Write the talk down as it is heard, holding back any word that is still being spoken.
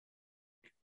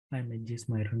I'm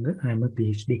Mayuranga. I'm a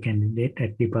PhD candidate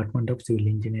at Department of Civil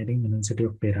Engineering, University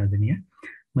of Peradeniya.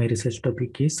 My research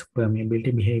topic is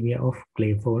permeability behavior of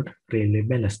clay-fault railway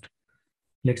ballast.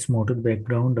 Let's move to the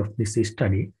background of this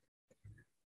study.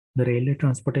 The railway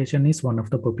transportation is one of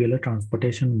the popular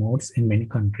transportation modes in many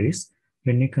countries.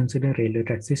 When we consider railway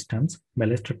track systems,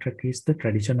 ballast truck is the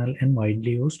traditional and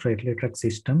widely used railway track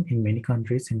system in many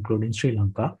countries, including Sri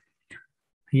Lanka.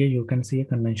 Here you can see a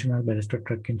conventional ballast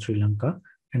truck in Sri Lanka,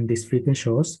 and this figure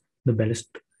shows the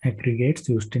ballast aggregates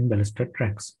used in ballast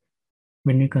tracks.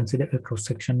 When we consider a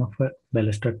cross-section of a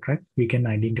ballast track, we can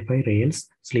identify rails,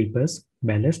 sleepers,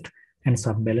 ballast, and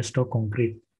sub-ballast or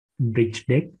concrete bridge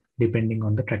deck depending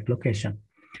on the track location.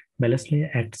 Ballast layer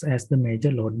acts as the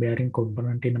major load-bearing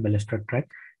component in a ballast track,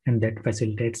 and that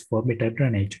facilitates for better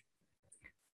drainage.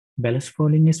 Ballast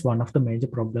falling is one of the major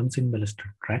problems in ballast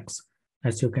tracks.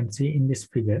 As you can see in this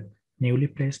figure, newly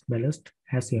placed ballast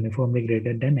has uniformly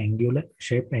graded and angular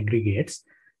shape aggregates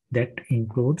that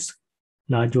includes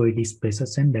large void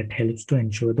spaces, and that helps to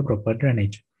ensure the proper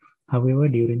drainage. However,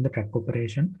 during the track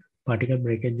operation, particle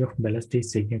breakage of ballast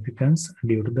is significant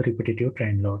due to the repetitive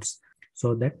train loads,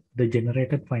 so that the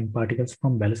generated fine particles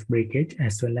from ballast breakage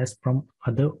as well as from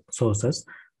other sources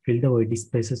fill the void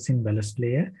spaces in ballast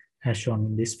layer as shown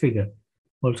in this figure.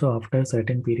 Also, after a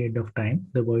certain period of time,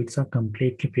 the voids are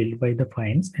completely filled by the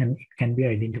fines, and it can be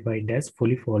identified as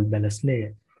fully fall ballast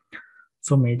layer.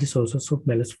 So major sources of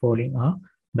ballast falling are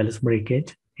ballast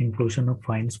breakage, inclusion of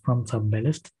fines from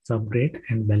sub-ballast, subgrade,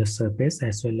 and ballast surface,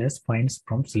 as well as fines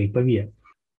from sleeper wear.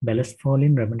 Ballast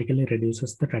falling dramatically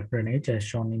reduces the track drainage as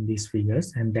shown in these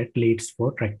figures, and that leads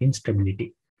for track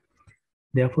instability.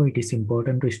 Therefore, it is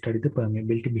important to study the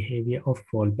permeability behavior of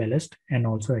fall ballast and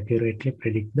also accurately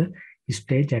predict the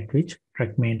stage at which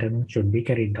track maintenance should be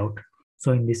carried out.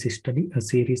 So in this study, a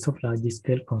series of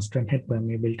large-scale constant head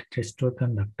permeability tests were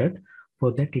conducted.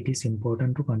 For that, it is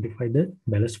important to quantify the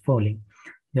ballast falling.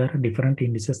 There are different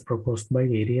indices proposed by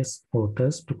various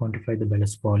authors to quantify the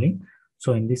ballast falling.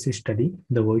 So in this study,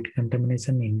 the void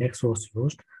contamination index was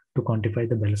used to quantify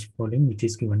the ballast falling, which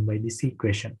is given by this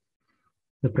equation.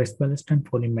 The press ballast and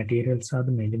falling materials are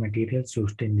the major materials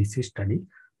used in this study.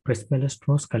 Press ballast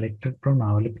was collected from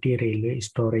Navaratnarajah railway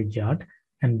storage yard,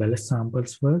 and ballast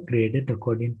samples were graded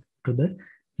according to the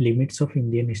limits of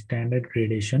Indian standard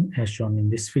gradation as shown in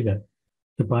this figure.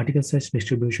 The particle size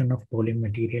distribution of falling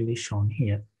material is shown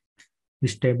here.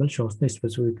 This table shows the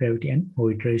specific gravity and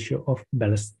void ratio of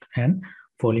ballast and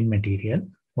falling material,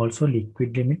 also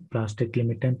liquid limit, plastic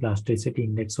limit, and plasticity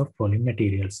index of falling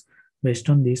materials. Based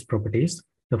on these properties,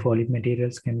 the falling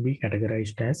materials can be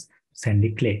categorized as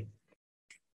sandy clay.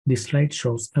 This slide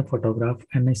shows a photograph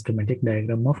and a schematic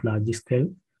diagram of large-scale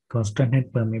constant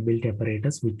head permeability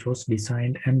apparatus, which was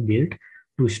designed and built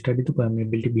to study the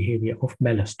permeability behavior of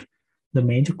ballast. The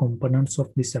major components of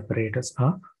this apparatus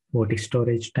are vortex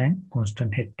storage tank,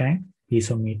 constant head tank,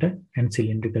 piezometer, and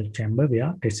cylindrical chamber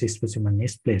where test specimen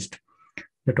is placed.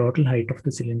 The total height of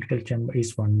the cylindrical chamber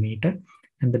is 1 meter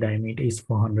and the diameter is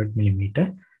 400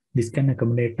 millimeter. This can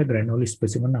accommodate the granular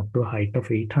specimen up to a height of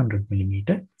 800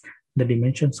 millimeter. The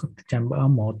dimensions of the chamber are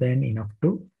more than enough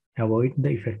to avoid the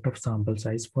effect of sample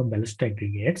size for ballast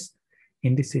aggregates.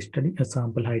 In this study, a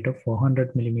sample height of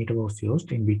 400 millimeter was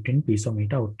used in between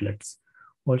piezometer outlets.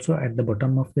 Also, at the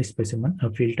bottom of the specimen,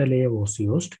 a filter layer was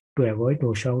used to avoid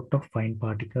washout of fine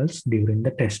particles during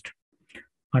the test.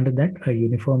 Under that, a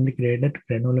uniformly graded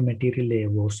granular material layer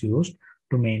was used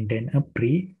to maintain a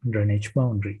pre-drainage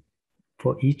boundary.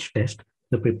 For each test,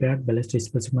 the prepared ballast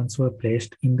specimens were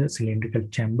placed in the cylindrical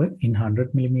chamber in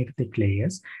 100 mm thick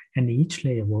layers, and each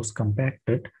layer was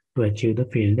compacted to achieve the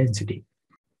field density.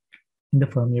 In the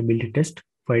permeability test,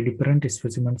 5 different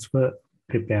specimens were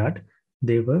prepared.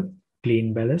 They were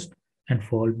clean ballast and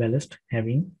fall ballast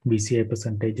having VCI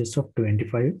percentages of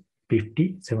 25,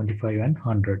 50, 75, and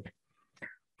 100.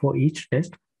 For each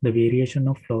test, the variation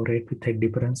of flow rate with head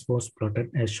difference was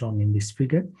plotted as shown in this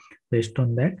figure. Based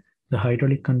on that, the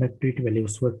hydraulic conductivity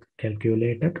values were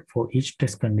calculated for each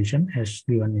test condition as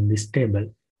given in this table.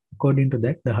 According to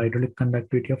that, the hydraulic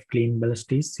conductivity of clean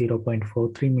ballast is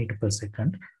 0.43 meter per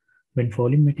second. When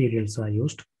falling materials are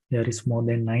used, there is more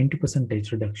than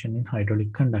 90% reduction in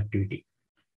hydraulic conductivity.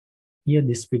 Here,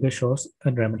 this figure shows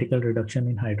a dramatical reduction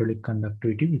in hydraulic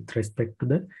conductivity with respect to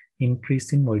the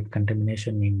increase in void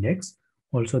contamination index.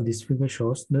 Also, this figure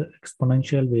shows the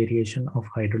exponential variation of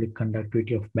hydraulic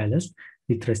conductivity of ballast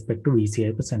with respect to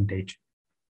VCI percentage.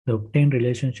 The obtained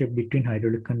relationship between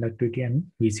hydraulic conductivity and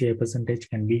VCI percentage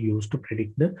can be used to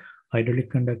predict the hydraulic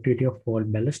conductivity of fall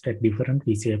ballast at different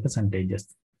VCI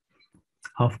percentages.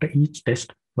 After each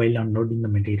test, While unloading the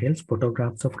materials,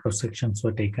 photographs of cross sections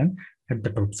were taken at the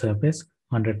top surface,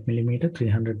 100 mm,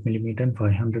 300 mm, and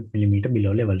 500 mm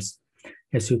below levels.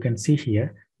 As you can see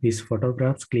here, these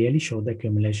photographs clearly show the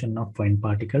accumulation of fine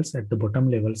particles at the bottom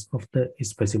levels of the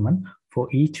specimen for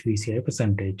each VCI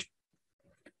percentage.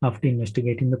 After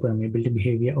investigating the permeability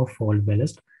behavior of fault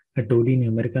ballast, a 2D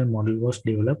numerical model was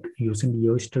developed using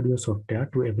GeoStudio software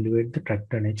to evaluate the track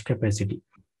drainage capacity.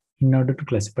 In order to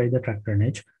classify the track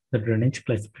drainage, the drainage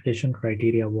classification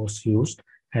criteria was used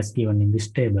as given in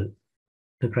this table.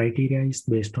 The criteria is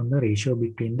based on the ratio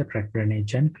between the track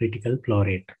drainage and critical flow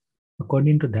rate.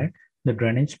 According to that, the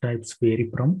drainage types vary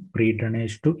from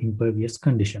pre-drainage to impervious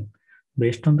condition.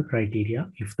 Based on the criteria,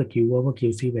 if the Q over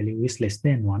QC value is less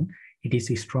than 1, it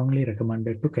is strongly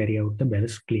recommended to carry out the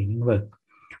ballast cleaning work.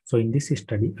 So in this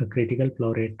study, a critical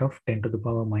flow rate of 10 to the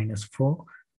power minus 4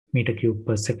 meter cube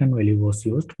per second value was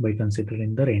used by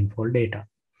considering the rainfall data.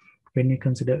 When we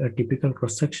consider a typical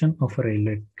cross-section of a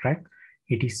railway track,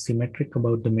 it is symmetric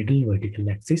about the middle vertical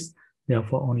axis.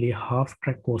 Therefore, only half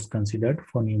track was considered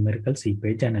for numerical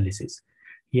seepage analysis.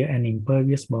 Here, an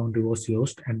impervious boundary was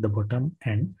used at the bottom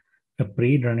and a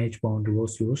pre-drainage boundary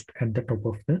was used at the top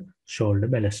of the shoulder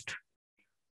ballast.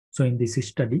 So in this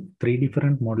study, 3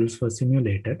 different models were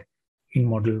simulated. In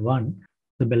model 1,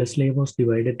 the ballast layer was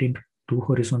divided into 2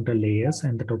 horizontal layers,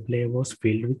 and the top layer was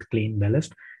filled with clean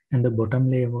ballast and the bottom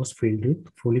layer was filled with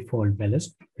fully fault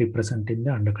ballast, representing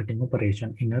the undercutting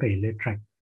operation in a railway track.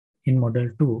 In model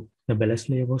 2, the ballast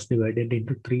layer was divided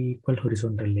into 3 equal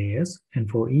horizontal layers, and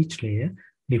for each layer,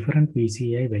 different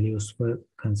VCI values were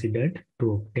considered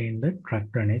to obtain the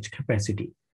track drainage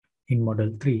capacity. In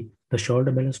model 3, the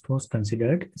shoulder ballast was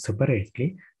considered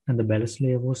separately, and the ballast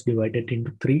layer was divided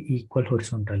into 3 equal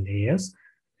horizontal layers,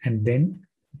 and then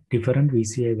different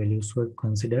VCI values were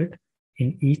considered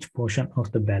in each portion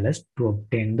of the ballast to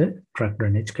obtain the track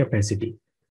drainage capacity.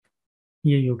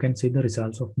 Here you can see the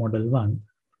results of model 1,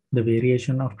 the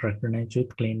variation of track drainage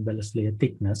with clean ballast layer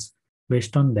thickness.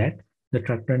 Based on that, the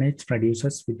track drainage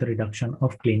reduces with the reduction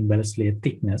of clean ballast layer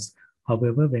thickness.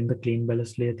 However, when the clean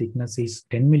ballast layer thickness is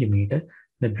 10 mm,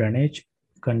 the drainage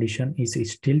condition is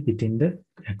still within the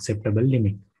acceptable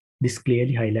limit. This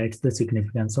clearly highlights the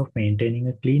significance of maintaining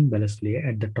a clean ballast layer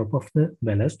at the top of the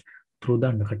ballast through the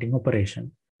undercutting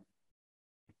operation.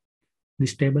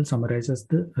 This table summarizes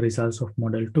the results of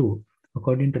model 2.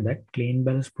 According to that, clean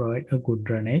ballast provide a good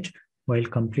drainage, while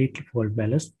completely fault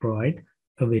ballast provide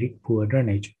a very poor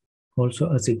drainage.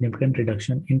 Also, a significant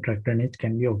reduction in track drainage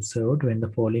can be observed when the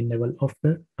falling level of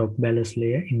the top ballast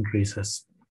layer increases.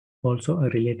 Also, a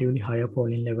relatively higher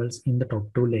falling levels in the top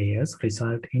 2 layers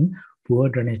result in poor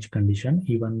drainage condition,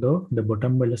 even though the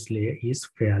bottom ballast layer is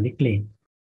fairly clean.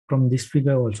 From this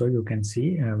figure also, you can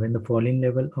see when the falling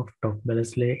level of top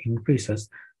ballast layer increases,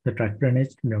 the track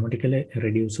drainage dramatically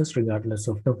reduces regardless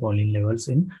of the falling levels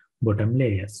in bottom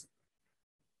layers.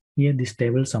 Here, this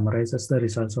table summarizes the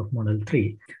results of model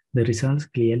 3. The results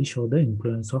clearly show the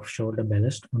influence of shoulder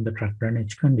ballast on the track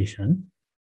drainage condition.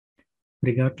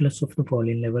 Regardless of the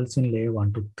falling levels in layer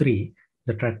 1 to 3,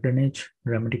 the track drainage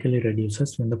dramatically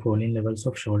reduces when the falling levels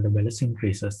of shoulder ballast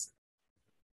increases.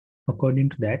 According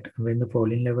to that, when the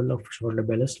falling level of shoulder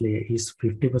ballast layer is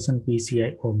 50%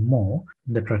 PCI or more,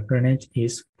 the track drainage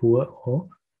is poor or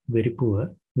very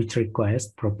poor, which requires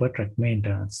proper track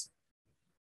maintenance.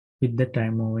 With that, I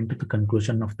move into the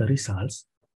conclusion of the results.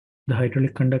 The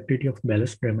hydraulic conductivity of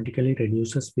ballast dramatically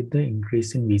reduces with the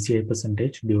increase in VCI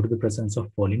percentage due to the presence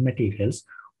of falling materials.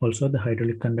 Also, the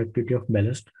hydraulic conductivity of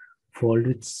ballast filled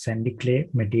with sandy clay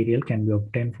material can be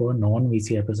obtained for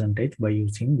non-VCI percentage by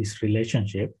using this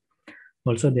relationship.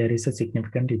 Also, there is a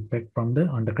significant impact from the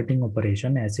undercutting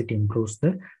operation as it improves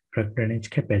the track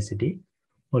drainage capacity.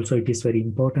 Also, it is very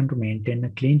important to maintain a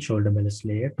clean shoulder ballast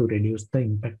layer to reduce the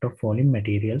impact of falling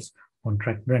materials on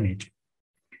track drainage.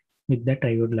 With that,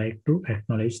 I would like to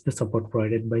acknowledge the support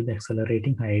provided by the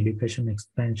Accelerating Higher Education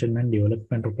Expansion and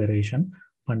Development Operation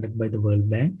funded by the World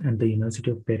Bank and the University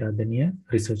of Peradeniya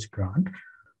Research Grant.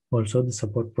 Also, the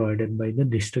support provided by the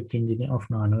District Engineer of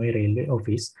Nanaway Railway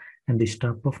Office and the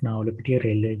staff of Navaratnarajah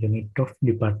Railway Unit of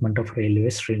Department of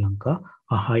Railways, Sri Lanka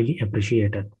are highly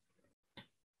appreciated.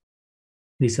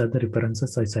 These are the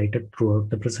references I cited throughout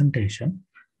the presentation.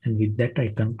 And with that, I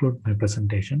conclude my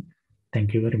presentation.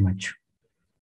 Thank you very much.